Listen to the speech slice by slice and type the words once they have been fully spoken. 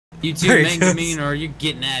You two Very Mangamine, or are you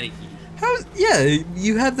getting out of here? Yeah,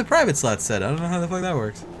 you have the private slot set. I don't know how the fuck that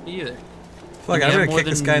works. Me either. Fuck, I'm gonna kick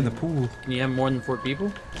this guy in the pool. Can you have more than 4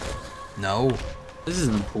 people? No. This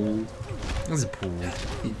isn't a pool. This is a pool.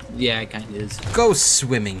 Yeah, it kind of is. Go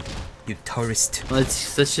swimming, you tourist.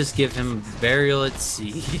 Let's just give him burial at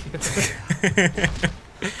sea.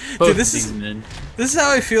 Dude, this is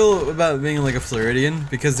how I feel about being like a Floridian,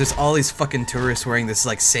 because there's all these fucking tourists wearing this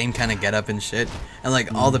like same kind of getup and shit, and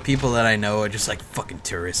like all the people that I know are just like fucking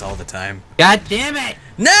tourists all the time. God damn it!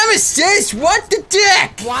 Nemesis, what the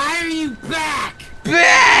dick? Why are you back?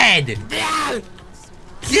 Bad!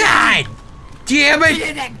 God damn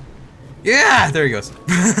it! Yeah, there he goes.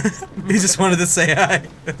 He just wanted to say hi.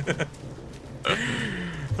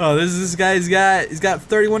 Oh, this guy's got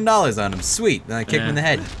 $31 on him. Sweet. And I kicked him in the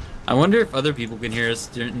head. I wonder if other people can hear us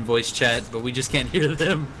in voice chat, but we just can't hear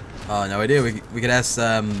them. Oh, no idea. We could ask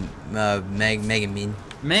Megamine.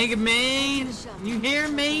 Megamine, you hear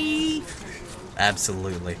me?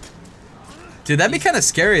 Absolutely. Dude, that'd be kind of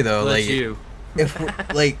scary though. Bless like you.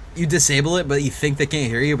 if like you disable it, but you think they can't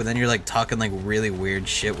hear you, but then you're like talking like really weird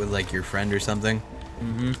shit with like your friend or something,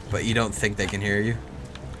 but you don't think they can hear you.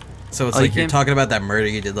 So it's like you're talking about that murder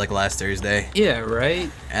you did like last Thursday. Yeah, right.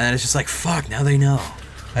 And then it's just like, fuck, now they know.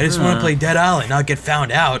 I just want to play Dead Island, not get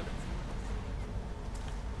found out.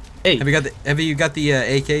 Hey, have you got the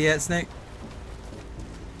AK yet, Snake?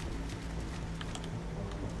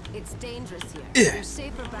 It's dangerous here. You're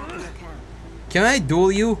safer back in your camp. Can I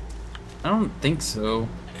duel you? I don't think so.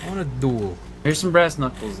 I want to duel. Here's some brass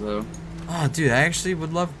knuckles, though. Oh, dude, I actually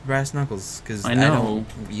would love brass knuckles because I don't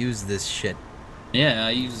use this shit. Yeah,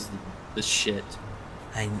 I use the shit.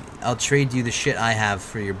 I'll trade you the shit I have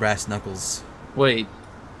for your brass knuckles. Wait,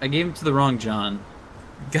 I gave him to the wrong John.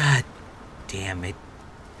 God damn it.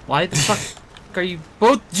 Why the fuck are you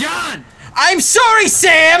both John? I'm sorry,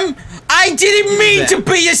 Sam! I didn't mean to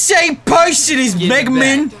be the same person as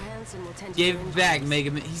Megaman! Give it back,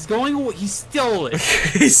 Megaman. He's going away. He stole it.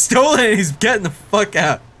 He stole it and he's getting the fuck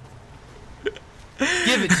out.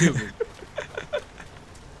 Give it to me.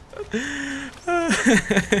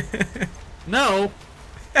 No.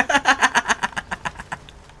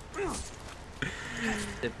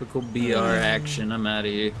 Typical BR action. I'm out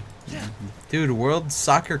of here. Dude, World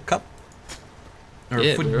Soccer Cup? Or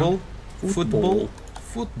yeah, football? Football.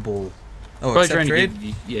 Football. Oh, probably accept trade?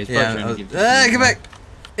 He's probably trying to give you get back!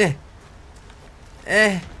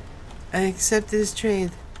 I accepted his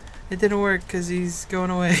trade. It didn't work because he's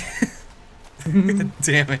going away.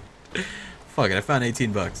 Damn it. Fuck it, I found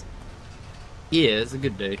 18 bucks. Yeah, it's a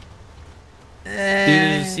good day. Dude,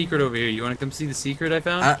 there's a secret over here. You want to come see the secret I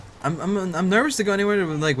found? I'm nervous to go anywhere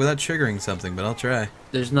without triggering something, but I'll try.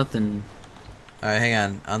 There's nothing. Alright, hang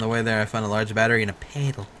on. On the way there, I found a large battery and a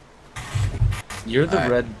paddle. You're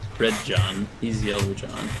the red John. He's yellow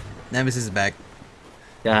John. Nemesis is back.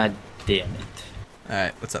 God damn it.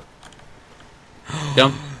 Alright, what's up?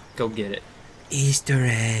 Dump. Go get it. Easter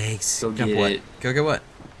eggs. Go get it. Go get what?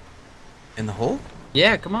 In the hole?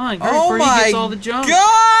 Yeah, come on. Hurry Oh before he my gets all the junk.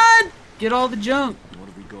 God! Get all the junk. What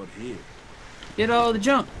have we got here? Get all the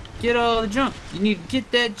junk. Get all the junk. You need to get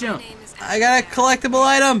that junk. I got a collectible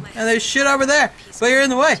item, and there's shit over there, but you're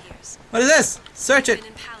in the way. What is this? Search it.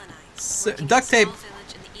 Duct tape.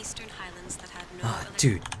 Oh,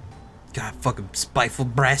 dude. God, fucking spiteful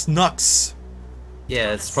brass knucks.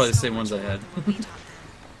 Yeah, it's probably the same ones I had.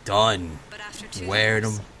 Done. Wearing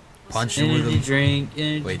them. Punching with them.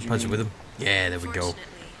 Wait, punch it with them? Yeah, there we go.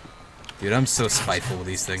 Dude, I'm so spiteful with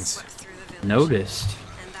these things. Noticed.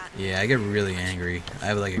 Yeah, I get really angry. I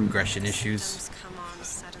have like aggression issues.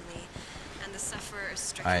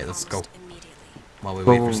 Alright, let's go. While we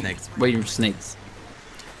wait for Snake. Waiting for snakes.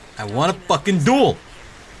 I want a fucking duel!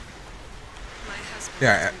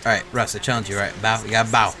 Yeah, alright, Russ, I challenge you, alright? Bow, you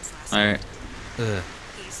gotta bow. Alright.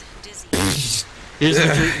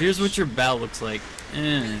 Here's what your bow looks like.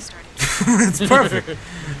 It's perfect.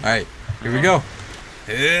 Alright, here we go.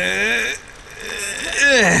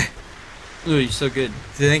 Ooh, you're so good.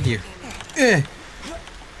 Thank you.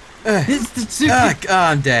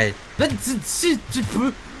 I'm dead.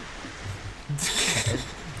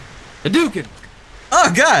 Hadouken!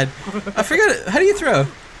 Oh god! I forgot it. How do you throw?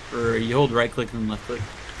 Or you hold right click and left click.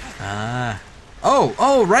 Ah.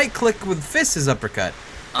 Oh, right click with fist is uppercut.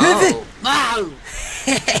 Oh. No!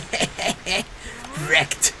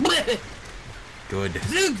 Wrecked. Good.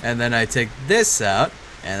 And then I take this out,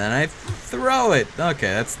 and then I throw it. Okay,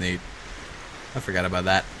 that's neat. I forgot about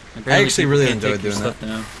that. Apparently I actually really enjoyed doing that.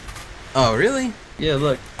 Now. Oh, really? Yeah,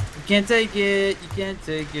 look. You can't take it. You can't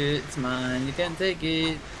take it. It's mine. You can't take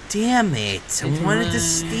it. Damn it. I wanted to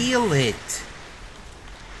steal it.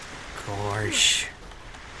 course.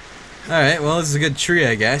 Alright, well, this is a good tree,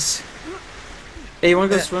 I guess. Hey, you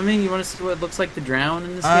want to go swimming? You want to see what it looks like to drown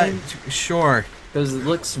in this game? Sure. Because it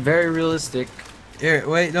looks very realistic. Here,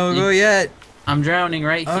 wait, don't go yet. I'm drowning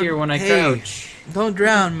right here when I crouch. Don't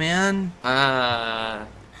drown, man. Ah.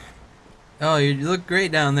 Oh, you look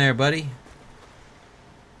great down there, buddy.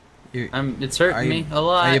 It's hurting me a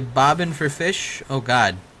lot. Are you bobbing for fish? Oh,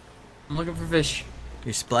 God. I'm looking for fish.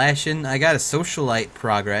 You're splashing. I got a socialite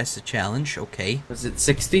progress, a challenge. Okay. Was it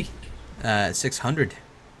 60? 600.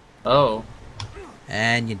 Oh.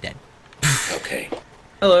 And you're dead. Okay.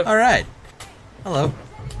 Hello. Alright. Hello.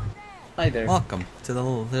 Hi there. Welcome to the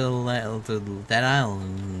little Dead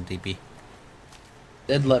Island, DP.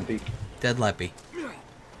 Dead Leppy. Dead Leppy.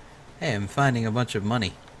 Hey, I'm finding a bunch of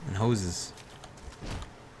money and hoses.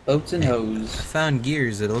 Boats and I hose. found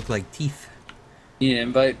gears that look like teeth. Yeah,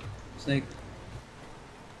 invite Snake.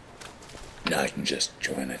 No, I can just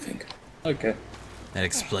join, I think. Okay. That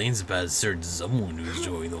explains about a certain someone who's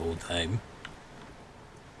joined the whole time.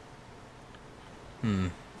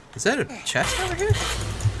 Is that a chest over here?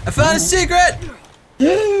 I found a secret!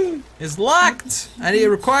 It's locked! And it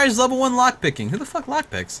requires level 1 lockpicking. Who the fuck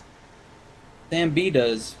lockpicks? Sam B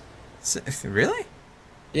does. Really?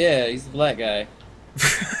 Yeah, he's the black guy.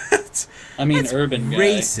 I mean, That's urban guy.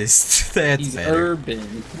 Racist. That's He's better.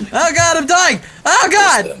 urban. Oh god, I'm dying! Oh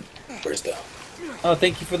god! Where's the... Oh,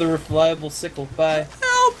 thank you for the reliable sickle. Bye.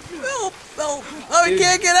 Help! Help! Help! Oh, I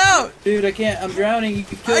can't get out! Dude, I can't. I'm drowning. You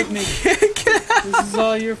killed me. Can't get out! This is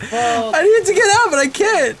all your fault. I need to get out, but I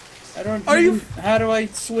can't! I don't. Are you? How do I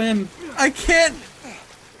swim? I can't.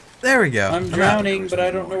 There we go. I'm drowning, but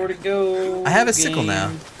I don't know where to go. I have a sickle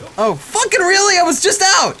now. Oh, fucking really? I was just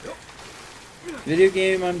out! Video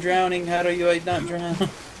game, I'm drowning. How do I not drown?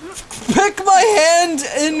 Pick my hand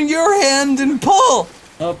in your hand and pull!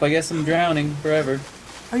 Oh, I guess I'm drowning forever.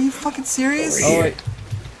 Are you fucking serious? Oh wait.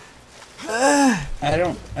 I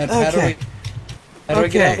don't. How do I? How do I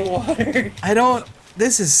get out of the water? I don't.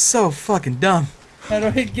 This is so fucking dumb. How do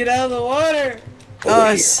I get out of the water?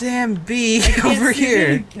 Sam B I can't over see here.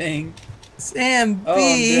 anything. Sam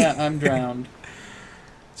B. Oh, I'm drowned.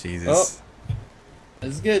 Jesus. Oh,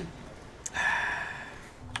 that's good.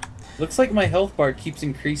 Looks like my health bar keeps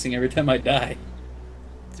increasing every time I die.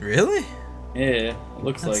 Really? Yeah, it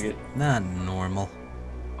looks That's like it. not normal.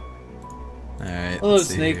 Alright, Hello, let's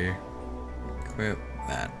see Snake. here. Equip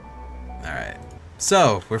that. Alright.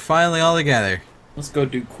 So, we're finally all together. Let's go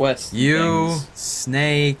do quests. You, things.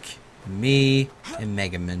 Snake, me, and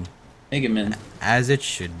Mega Man. Mega Man. As it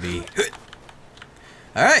should be.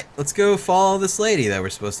 Alright, let's go follow this lady that we're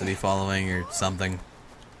supposed to be following or something.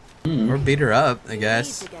 Or beat her up, I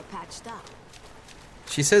guess. We need to get patched up.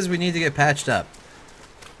 She says we need to get patched up.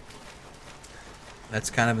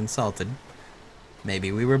 That's kind of insulted.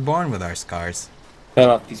 Maybe we were born with our scars. Cut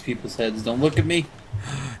off these people's heads. Don't look at me.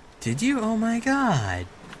 Did you? Oh my god.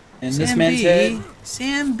 And Sam this man's B, head.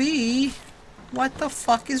 Sam B, what the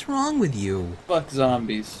fuck is wrong with you? Fuck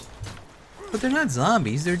zombies. But they're not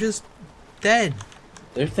zombies, they're just dead.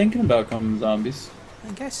 They're thinking about becoming zombies.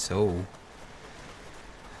 I guess so.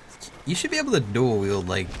 You should be able to dual wield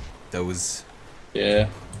like those. Yeah.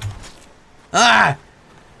 Ah!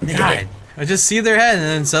 God. I just see their head and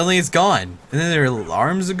then suddenly it's gone. And then their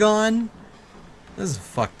arms are gone. This is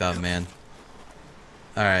fucked up, man.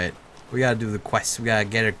 Alright. We gotta do the quest. We gotta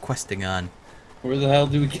get our questing on. Where the hell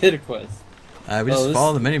do we get a quest? We just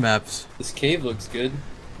follow the mini-maps. This cave looks good.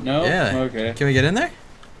 No? Yeah. Okay. Can we get in there?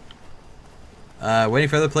 Waiting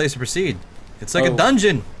for the place to proceed. It's like a Oh.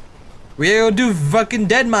 dungeon. We gotta go do fucking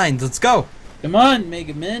dead mines. Let's go. Come on,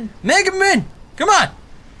 Mega Man. Mega Man! Come on!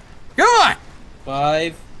 Come on!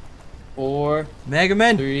 5, 4, Mega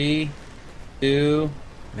Man! 3, 2,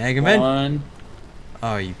 Mega Man! 1.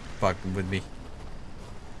 Oh, you fucking with me.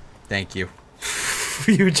 Thank you.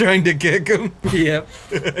 You were trying to kick him? Yep.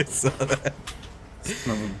 I saw that.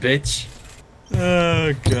 Son of a bitch.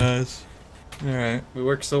 Oh, gosh. Alright. We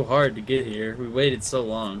worked so hard to get here. We waited so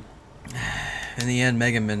long. In the end,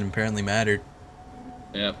 Mega Man apparently mattered.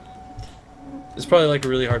 Yep. It's probably like a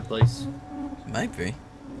really hard place. Might be.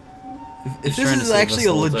 If He's this trying to is save actually us a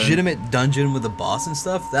the whole time. legitimate dungeon with a boss and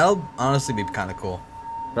stuff, that'll honestly be kind of cool.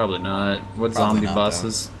 Probably not. What Probably zombie not,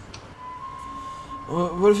 bosses?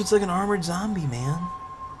 What if it's like an armored zombie, man?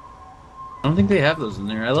 I don't think they have those in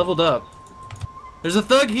there. I leveled up. There's a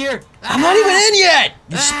thug here! I'm not even in yet!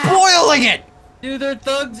 You're spoiling it! Dude, they're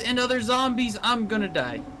thugs and other zombies. I'm gonna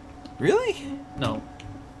die. Really? No.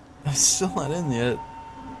 I'm still not in yet.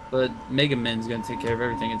 But Mega Man's gonna take care of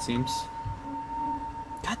everything, it seems.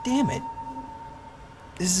 God damn it.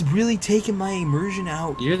 This is really taking my immersion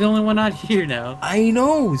out. You're the only one out here now. I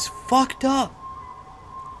know, it's fucked up.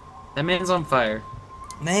 That man's on fire.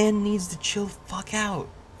 Man needs to chill the fuck out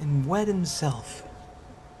and wet himself.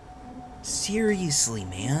 Seriously,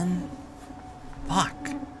 man.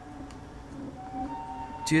 Fuck.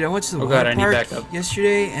 Dude, I went to the water park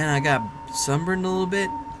yesterday and I got sunburned a little bit.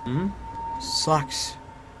 Sucks.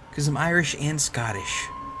 Because I'm Irish and Scottish.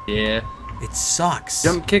 Yeah. It sucks.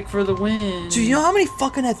 Jump kick for the win. Dude, you know how many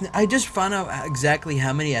fucking I just found out exactly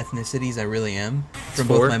how many ethnicities I really am from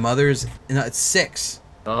Four? both my mothers. No, it's 6.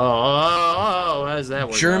 Oh, how does that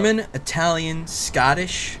work? German, out? Italian,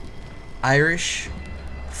 Scottish, Irish,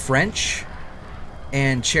 French,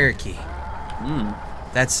 and Cherokee.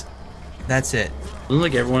 That's it. Doesn't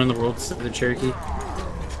like everyone in the world said the Cherokee?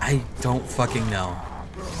 I don't fucking know.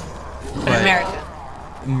 America.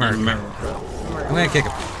 America. I'm gonna kick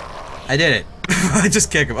him. I did it. I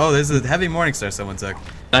just kick him. Oh, there's a heavy Morningstar someone took.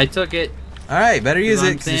 I took it. Alright, better use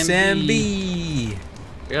it. Sam Sam B. B.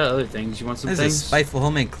 We got other things. You want some There's things? a spiteful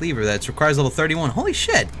homemade cleaver that requires level 31. Holy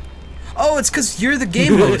shit. Oh, it's because you're the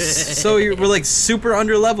game host. So we're like super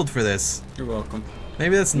under-leveled for this. You're welcome.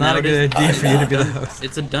 Maybe that's not No, a good idea for you to be the host.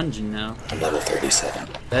 It's a dungeon now. I'm level 37.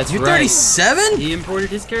 That's You're right. 37? He imported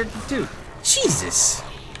his character too. Jesus.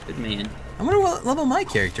 Good man. I wonder what level my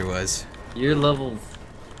character was. You're level.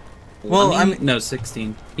 Well, 20? No,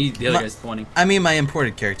 16. The other guy's 20. I mean my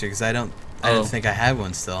imported character because I don't think I have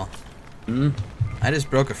one still. I just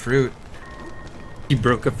broke a fruit. You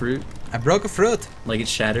broke a fruit? I broke a fruit. Like it's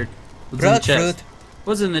shattered? What's Broke in the chest? fruit.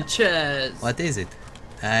 What's in the chest? What is it?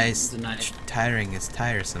 It's a knife. tiring. It's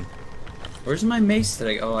tiresome. Where's my mace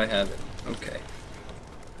today? Oh, I have it. Okay.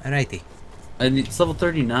 Alrighty. And it's level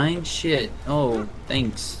 39? Shit. Oh,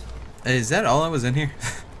 thanks. Is that all that was in here?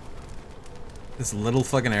 This little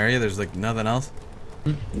fucking area, there's like nothing else?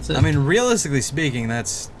 That's it. I mean, realistically speaking,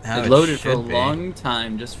 that's how I it loaded for a should be. long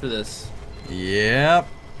time just for this. Yep.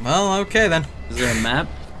 Well, okay then. Is there a map?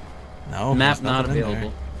 No. Map there's not nothing in there.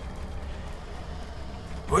 available.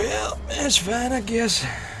 Well, that's fine, I guess.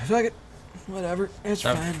 Fuck it. Whatever. It's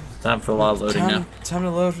fine. Time for a lot of loading now. Time to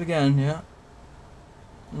load again, yeah.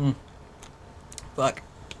 Fuck.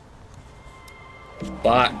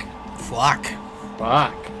 Fuck. Fuck.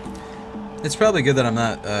 Fuck. It's probably good that I'm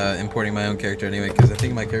not importing my own character anyway, because I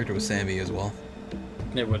think my character was Sammy as well.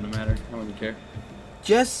 It wouldn't matter. I wouldn't care.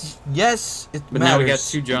 Yes, it But now we got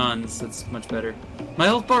 2 Johns. That's much better. My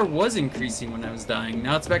health bar was increasing when I was dying.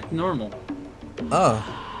 Now it's back to normal. Oh.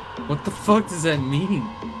 What the fuck does that mean?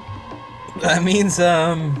 That means,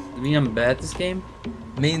 Does it mean I'm bad at this game?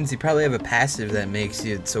 means you probably have a passive that makes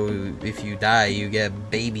you so if you die, you get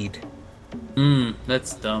babied.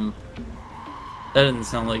 That's dumb. That doesn't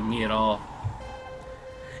sound like me at all.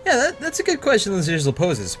 Yeah, that's a good question Lizzle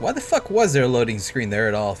poses. Why the fuck was there a loading screen there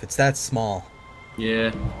at all if it's that small?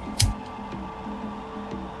 Yeah.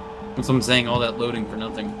 That's what I'm saying, all that loading for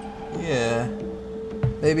nothing. Yeah.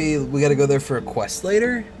 Maybe we gotta go there for a quest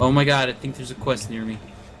later? Oh my god, I think there's a quest near me.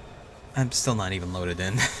 I'm still not even loaded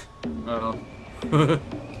in. Uh-oh.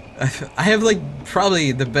 I have like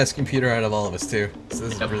probably the best computer out of all of us too. So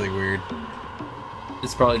this is really weird.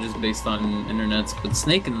 It's probably just based on internets, but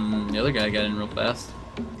Snake and the other guy got in real fast.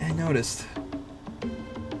 I noticed.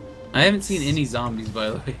 I haven't seen any zombies, by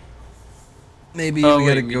the way. Maybe Oh, we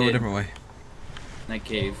gotta wait, we go a did. different way. In that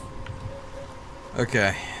cave.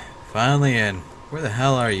 Okay. Finally in. Where the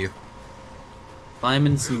hell are you?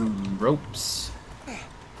 Climbing some ropes.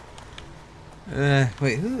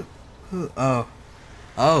 Wait, who, oh,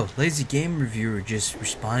 Lazy Game Reviewer just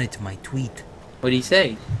responded to my tweet. What'd he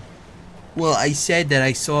say? Well, I said that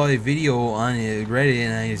I saw a video on Reddit,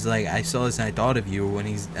 and I was like, I saw this and I thought of you.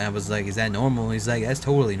 And I was like, is that normal? And he's like, that's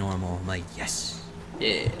totally normal. I'm like, yes.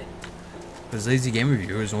 Yeah. Because Lazy Game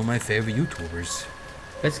Reviewer is one of my favorite YouTubers.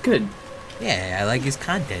 That's good. Yeah, I like his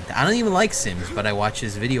content. I don't even like Sims, but I watch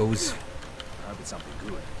his videos.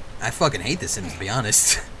 I fucking hate The Sims, to be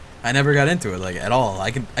honest. I never got into it, like, at all.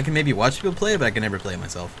 I can maybe watch people play it, but I can never play it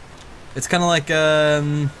myself. It's kind of like,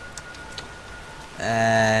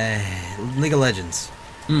 League of Legends.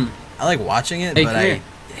 I like watching it, Hey, but come I here.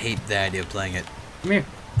 hate the idea of playing it. Come here.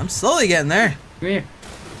 I'm slowly getting there. Come here.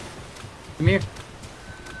 Come here.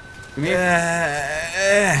 Come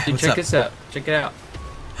here. Dude, What's check up? this out. Check it out.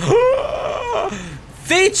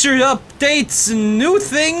 Feature updates and new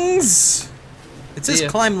things! It says Yeah.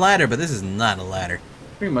 climb ladder, but this is not a ladder.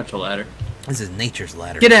 Pretty much a ladder. This is nature's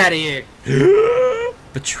ladder. Get out of here.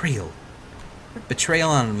 Betrayal. Betrayal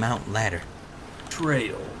on a mount ladder.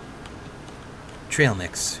 Trail. Trail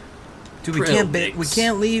mix. Dude, Trail mix. we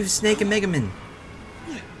can't leave Snake and Mega Man.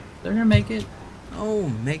 They're gonna make it. Oh,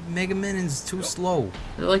 Mega Minion's too slow.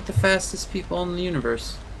 They're like the fastest people in the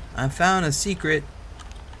universe. I found a secret.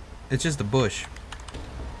 It's just a bush.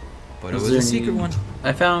 But it was a secret one.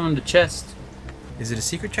 I found a chest. Is it a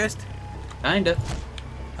secret chest? Kinda.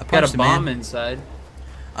 I Got a punched bomb man. inside.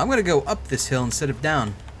 I'm gonna go up this hill instead of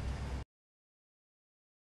down.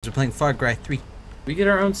 We're playing Far Cry 3. We get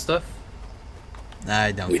our own stuff.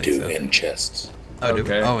 I don't We think do so. in chests. Oh, do we?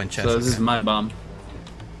 Okay. Oh, in chests. So this is my bomb.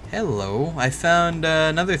 Hello. I found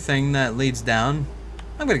another thing that leads down.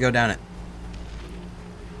 I'm gonna go down it.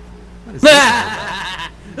 What is this?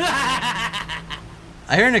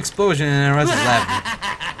 I hear an explosion and Russ is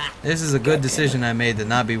laughing. This is a good decision I made to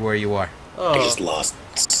not be where you are. I just lost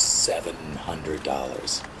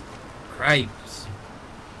 $700. Cripes.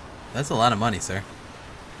 That's a lot of money, sir.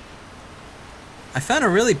 I found a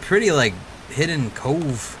really pretty, like, hidden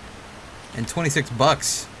cove and 26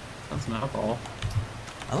 bucks. That's not alcohol.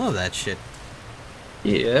 I love that shit.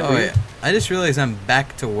 Yeah. Oh, yeah. I just realized I'm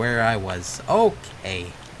back to where I was. Okay.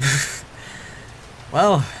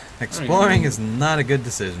 Well, exploring is not a good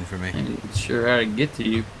decision for me. I ain't sure how to get to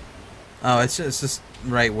you. Oh, it's just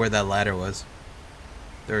right where that ladder was.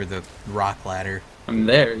 Or the rock ladder. I'm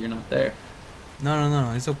there. You're not there.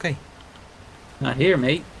 No, it's okay. Not here,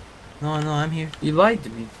 mate. No, I'm here. You lied to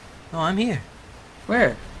me. No, I'm here.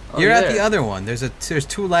 Where? Oh, You're at there. the other one. There's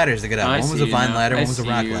two ladders to get up. I One was see a you vine now. ladder, I one was a see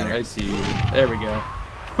rock you. ladder. I see you. There we go.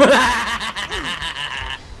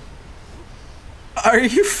 Are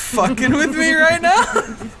you fucking with me right now?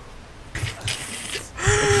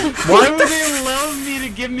 Why would they allow me to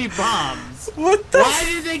give me bombs? What the Why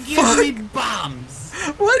did they give me bombs?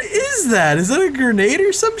 What is that? Is that a grenade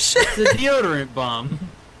or some shit? It's a deodorant bomb.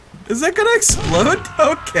 Is that gonna explode?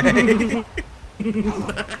 Okay.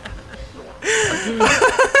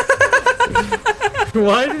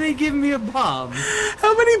 Why did they give me a bomb?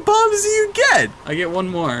 How many bombs do you get? I get one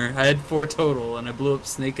more. I had 4 total, and I blew up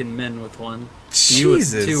Snake and Min with one. Jesus. You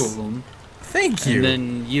with 2 of them. Thank you. And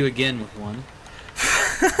then you again with one.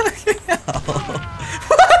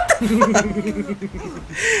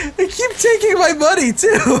 They keep taking my money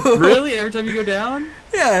too. Really? Every time you go down?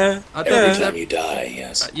 Yeah. I thought Every it- time you die,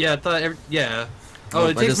 yes. Yeah, I thought. Yeah. Oh,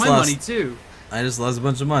 Nope, it I takes just my lost. money too. I just lost a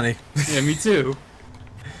bunch of money. Yeah, me too.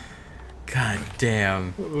 God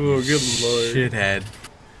damn. Oh, good lord. Shithead.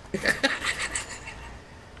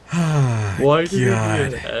 Why did God. they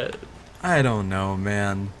do that? I don't know,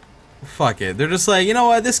 man. Fuck it. They're just like, you know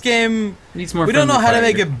what, this game, Needs more. we don't know how to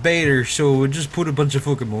friendly make fire. it better, so we'll just put a bunch of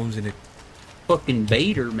fucking bombs in it. Fucking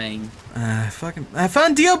Vader, man. Fucking, I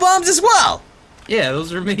found Dio bombs as well! Yeah,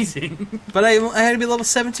 those are amazing. But I had to be level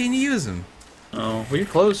 17 to use them. Oh, well, you're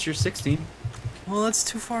close. You're 16. Well, that's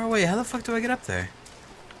too far away. How the fuck do I get up there?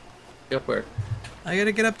 Up where? I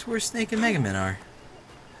gotta get up to where Snake and Mega Man are.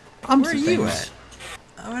 I'm Where are you at?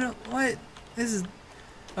 I don't, what? This is,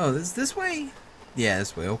 oh, this way? Yeah,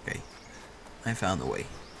 this way, okay. I found the way.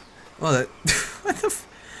 Well, that, what the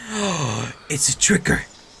oh, it's a tricker.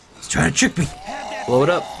 He's trying to trick me. Blow it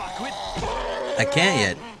up. I can't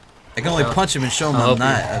yet. I can only punch him and show him I'll I'm help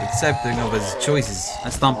not accepting of his choices. I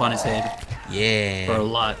stomp on his head for a Yeah.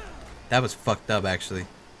 lot. That was fucked up, actually.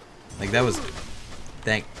 Like, that was...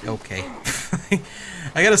 Okay.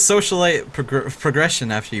 I got a socialite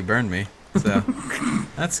progression after you burned me. So,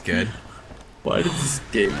 that's good. Why did this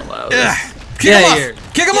game allow Ugh. this? Kick Get him outta off! here.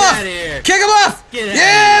 Kick him Get off! outta here. Kick him off! Get outta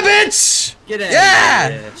Yeah, here. bitch! Get out Yeah!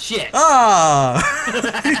 of here. Shit. Oh!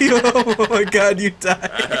 Oh my god, you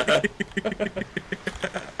died.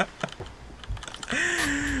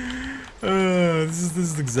 This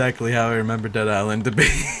is exactly how I remember Dead Island to be.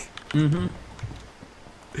 Mm-hmm.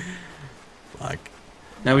 Fuck.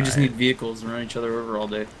 Now we just need vehicles and run each other over all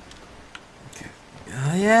day.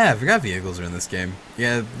 Oh yeah, I forgot vehicles are in this game.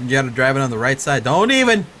 Yeah, you gotta drive it on the right side. Don't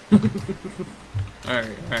even! Alright,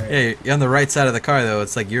 alright. Yeah, you're on the right side of the car though.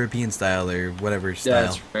 It's like European style or whatever Yeah, style.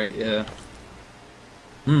 that's right, yeah.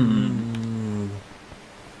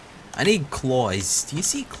 I need claws. Do you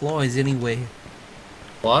see claws anywhere?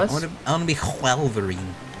 Plus? I wanna be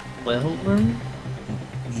Wolverine. Well,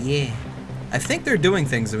 Yeah. I think they're doing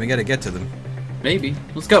things and we gotta get to them. maybe.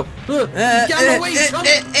 Let's go. Get out of my way, chump!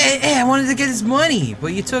 I wanted to get his money, but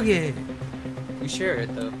you took it. We share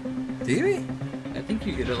it, though. Do we? I think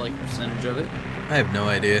you get a, like, percentage of it. I have no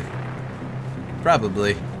idea.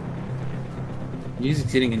 Probably.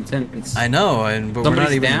 Music's getting intense. I know, but Somebody's we're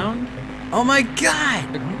not even... down? Oh my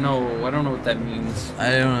god! No, I don't know what that means. I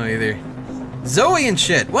don't know either. Zoe and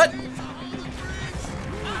shit, what?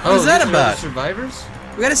 Oh, is that these are about? other survivors?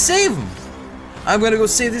 We gotta save him. I'm gonna go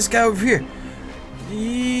save this guy over here.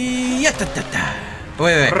 Yeah, da, da, da.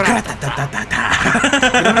 Wait.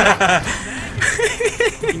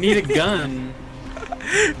 You need a gun.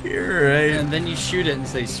 You're right. And then you shoot it and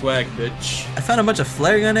say swag, bitch. I found a bunch of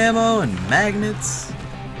flare gun ammo and magnets.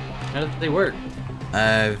 How did they work?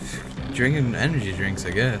 Drinking energy drinks,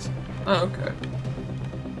 I guess. Oh, okay.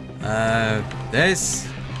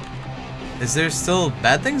 Is there still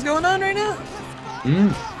bad things going on right now?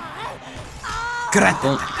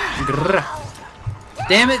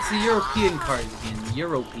 Damn it, it's the European cars again.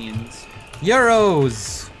 Europeans.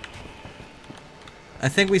 Euros! I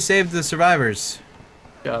think we saved the survivors.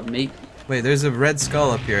 Good job, mate. Wait, there's a red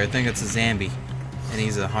skull up here. I think it's a zombie. And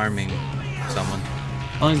he's harming someone.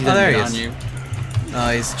 As long as he Oh, there doesn't he get is. on you. Oh,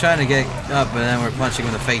 he's trying to get up, but then we're punching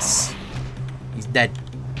him in the face. He's dead.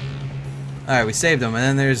 Alright, we saved him. And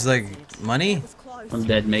then there's, like, money? I'm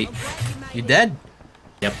dead, mate. You dead?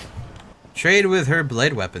 Yep. Trade with her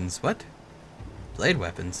blade weapons. What? Blade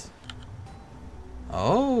weapons?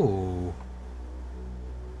 Oh.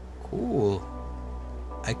 Cool.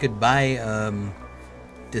 I could buy,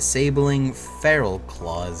 disabling feral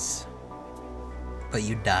claws. But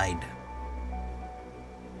you died.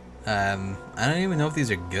 I don't even know if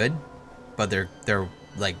these are good, but they're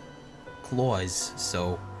like claws,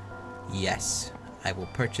 so yes, I will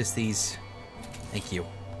purchase these. Thank you.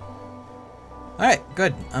 Alright,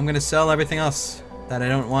 good. I'm gonna sell everything else that I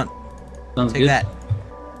don't want. Sounds Take good. that.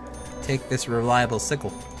 Take this reliable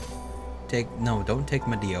sickle. No, don't take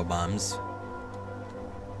my Dio bombs.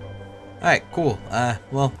 Alright, cool.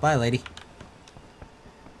 Well, bye, lady.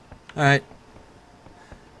 Alright.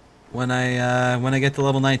 When I get to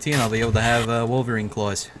level 19, I'll be able to have Wolverine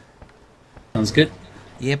claws. Sounds good.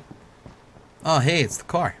 Yep. Oh, hey, it's the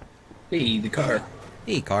car. Hey, the car.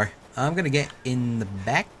 Hey, car. I'm gonna get in the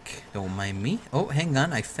back. Don't mind me. Oh, hang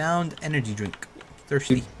on. I found energy drink.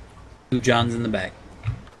 Thirsty. Two Johns in the back.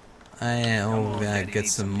 I get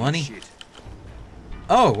some money.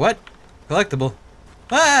 Oh, what? Collectible.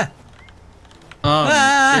 Ah!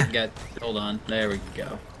 Oh, shit, hold on. There we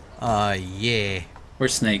go. Yeah.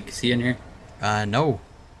 Where's Snake? Is he in here? No.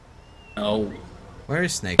 No.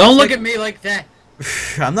 Where's Snake? Don't look at me like that!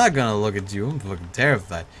 I'm not gonna look at you. I'm fucking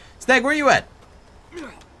terrified. Snake, where you at?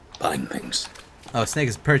 Buying things. Oh, Snake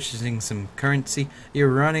is purchasing some currency.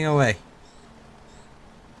 You're running away.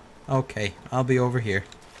 Okay, I'll be over here.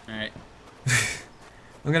 Alright.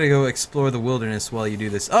 I'm gonna go explore the wilderness while you do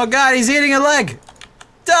this. Oh god, he's eating a leg!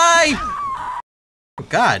 Die! Oh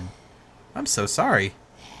god. I'm so sorry.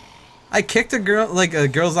 I kicked a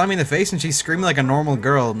girl zombie in the face and she screamed like a normal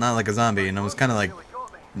girl, not like a zombie, and I was kinda like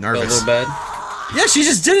nervous. A little bad. Yeah, she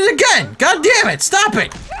just did it again! God damn it! Stop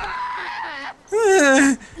it!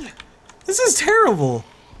 This is terrible.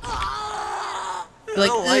 Like,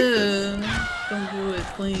 don't like this. Don't do it,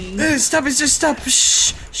 please. Stop it, just stop.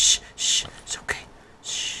 Shh, shh, shh. It's okay.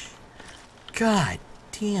 Shh. God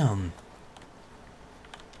damn.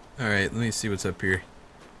 Alright, let me see what's up here.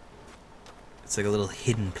 It's like a little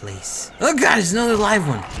hidden place. Oh god, there's another live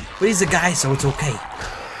one. But he's a guy, so it's okay.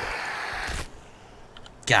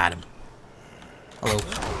 Got him. Hello.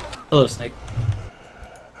 Hello, Snake.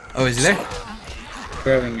 Oh, is he there?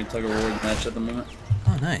 We're having a tug of war match at the moment.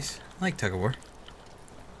 Oh, nice. I like tug of war.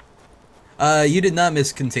 You did not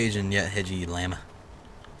miss Contagion yet, Hedgie Llama.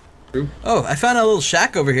 True. Oh, I found a little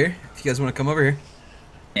shack over here. If you guys want to come over here.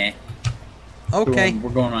 Eh. Okay. We're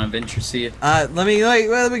going on adventure, see ya. Let me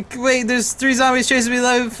wait. There's 3 zombies chasing me.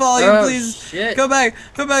 Let me follow you, please. Shit. Go back.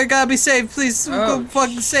 Gotta be safe, please. Oh, go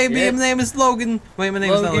fucking save me. shit. My name is Logan. Wait, my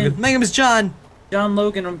name is not Logan. Logan. My name is John. John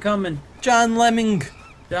Logan, I'm coming. John Lemming.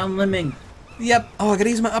 John Lemming. Yep. Oh, I gotta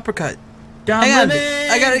use my uppercut. John Hang on. Lemming!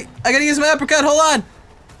 I gotta use my uppercut. Hold on.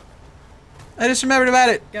 I just remembered about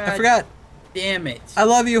it. I God forgot. Damn it. I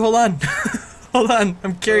love you. Hold on. Hold on.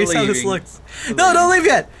 I'm curious how this leaving. looks. No, don't leave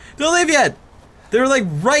yet. Don't leave yet. They were like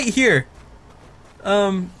right here.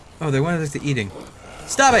 Oh, they wanted us to eating.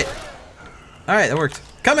 Stop it. All right, that worked.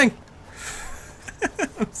 Coming.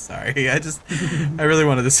 I'm sorry. I really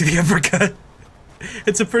wanted to see the uppercut.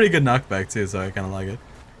 It's a pretty good knockback too, so I kind of like it.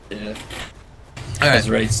 Yeah. All right, That's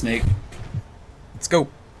right, Snake. let's go.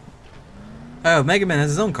 Oh, Mega Man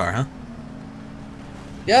has his own car, huh?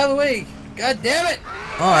 Get out of the way. God damn it.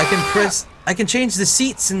 Oh, I can change the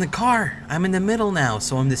seats in the car. I'm in the middle now,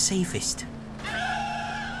 so I'm the safest.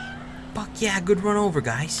 Fuck yeah, good run over,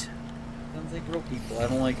 guys. Sounds like real people. I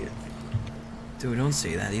don't like it. Dude, don't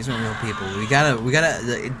say that. These aren't real people. We gotta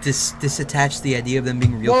disattach the idea of them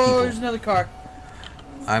being real Whoa, people. there's another car.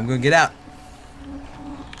 I'm gonna get out.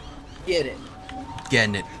 Get it.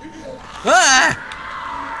 Getting it. Ah!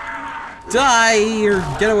 Die or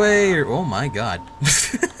get away or oh my god.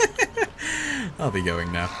 I'll be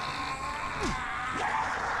going now.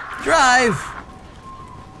 Drive.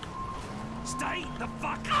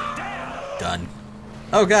 Done.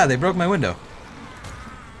 Oh god, they broke my window.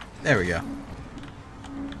 There we go.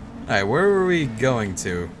 Alright, where were we going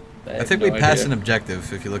to? I think we passed an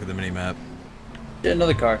objective if you look at the mini-map. Yeah,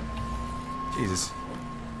 another car. Jesus.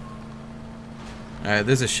 Alright,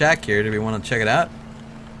 there's a shack here. Do we want to check it out?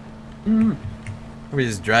 Mm. Are we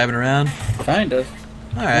just driving around? Kind of.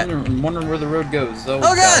 Alright. I'm wondering where the road goes. Oh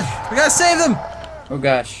god! We gotta save them! Oh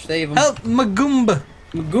gosh, save him. Help Magumba!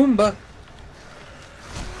 Magumba!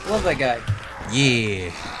 Love that guy. Yeah.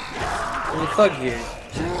 Little thug here.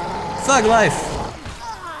 Thug life!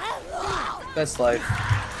 Best life.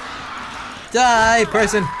 Die,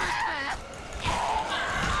 person!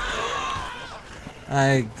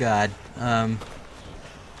 God.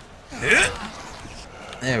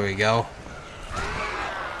 There we go.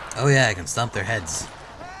 Oh yeah, I can stomp their heads.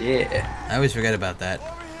 Yeah. I always forget about that.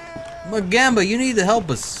 Magamba, you need to help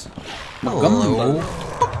us. Hello.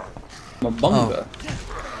 Mabunga. Oh.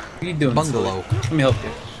 What are you doing? Bungalow. Silly? Let me help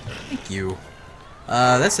you. Thank you.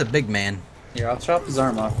 That's a big man. Here, I'll chop his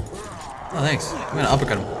arm off. Oh, thanks. I'm gonna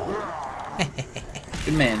uppercut him.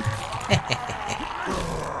 Good man.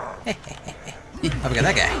 Uppercut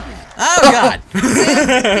that guy. Oh god!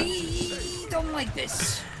 Don't like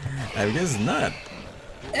this. I guess not.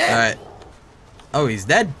 Alright. Oh, he's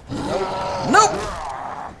dead? Nope!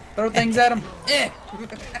 Throw things at him.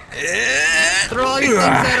 Throw all your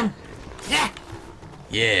things at him.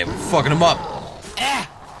 Yeah, we're fucking him up.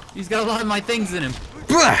 He's got a lot of my things in him.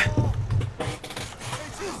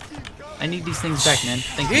 I need these things back, man.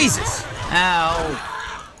 Thank you. Jesus! Ow.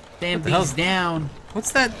 Damn bee's down.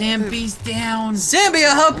 What's that? Damn bee's down. Zambi,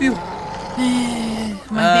 I'll help you!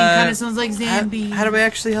 My thing kind of sounds like Zambi. How do I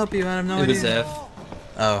actually help you? I have no idea. It was F.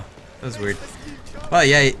 Oh, that was weird. Well,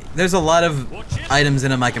 yeah, there's a lot of items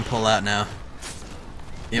in them I can pull out now.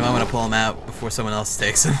 You might want to pull them out before someone else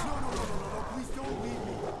takes them.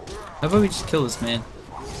 How about we just kill this man?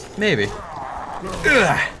 Maybe.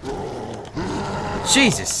 Ugh.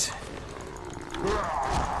 Jesus.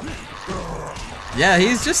 Yeah,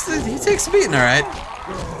 he takes a beating, alright.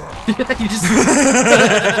 You just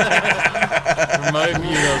remind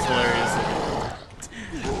me that was hilarious.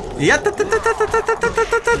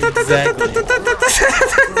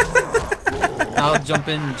 I'll jump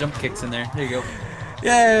in, jump kicks in there. There you go.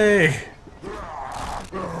 Yay!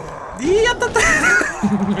 He's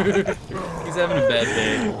having a bad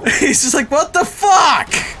day. He's just like, what the fuck?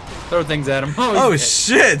 Throw things at him. Oh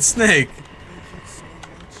shit, Snake.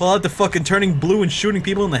 Pull out the fucking turning blue and shooting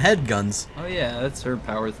people in the head guns. Oh yeah, that's her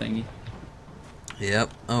power thingy.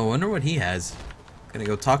 Yep. Oh, I wonder what he has. Gonna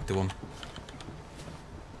go talk to him.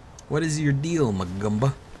 What is your deal,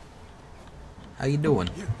 Magumba? How you doing?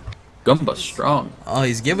 Gumba's strong. Oh,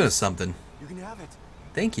 he's giving us something. You can have it.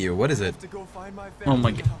 Thank you. What is it? Oh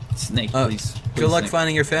my god. Snake, please. Good luck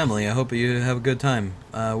finding your family. I hope you have a good time.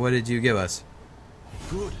 What did you give us?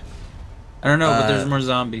 Good. I don't know, but there's more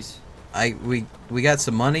zombies. We got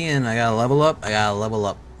some money and I gotta level up.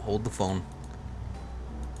 Hold the phone.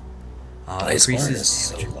 Nice is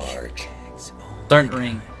so large. Starting to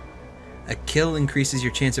rain. A kill increases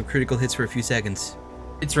your chance of critical hits for a few seconds.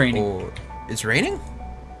 It's raining. Or it's raining?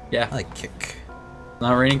 Yeah. I like kick.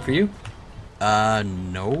 Not raining for you?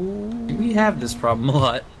 No. We have this problem a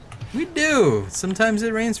lot. We do. Sometimes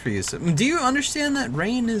it rains for you. So, do you understand that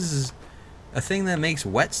rain is a thing that makes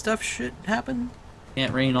wet stuff shit happen?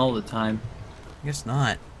 Can't rain all the time. I guess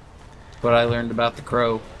not. What I learned about the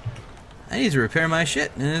crow. I need to repair my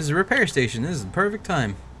shit, and there's a repair station. This is the perfect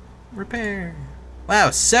time. Repair. Wow,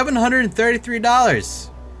 $733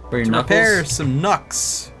 For your to knuckles? repair some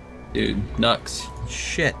knucks. Dude, knucks.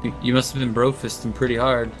 Shit. You must have been bro-fisting pretty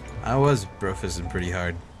hard. I was brofisting pretty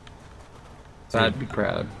hard. So I'd be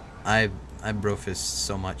proud. I brofist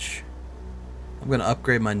so much. I'm gonna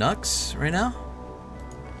upgrade my knucks right now.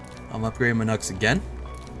 I'm upgrading my knucks again.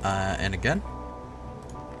 And again.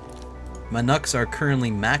 My knucks are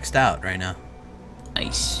currently maxed out right now.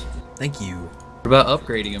 Nice. Thank you. What about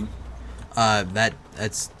upgrading them?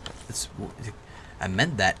 That's I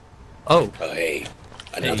meant that. Oh. Oh, hey,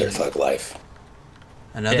 another thug life.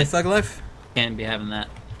 Another Yeah. thug life? Can't be having that.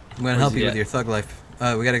 I'm gonna help you with your thug life.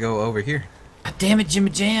 We gotta go over here. God damn it,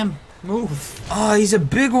 Jimmy Jam. Move. Oh, he's a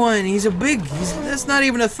big one. That's not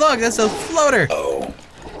even a thug. That's a floater. Oh,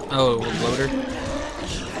 Oh, a floater.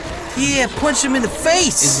 Yeah, punch him in the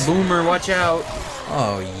face. It's Boomer, watch out.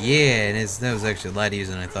 Oh yeah, that was actually a lot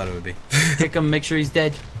easier than I thought it would be. Kick him, make sure he's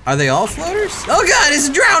dead. Are they all floaters? Oh god, it's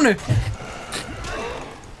a drowner!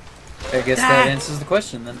 I guess that answers the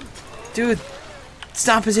question then. Dude,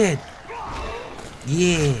 stomp his head.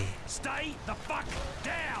 Yeah. Stay the fuck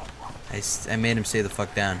down. I made him stay the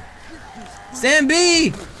fuck down. Stand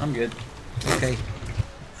B! I'm good. Okay.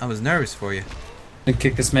 I was nervous for you. And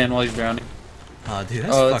kick this man while he's drowning. Oh, dude,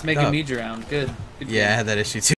 that's Oh, fucked it's making up. me drown. Good. Good Yeah, I game. had that issue too.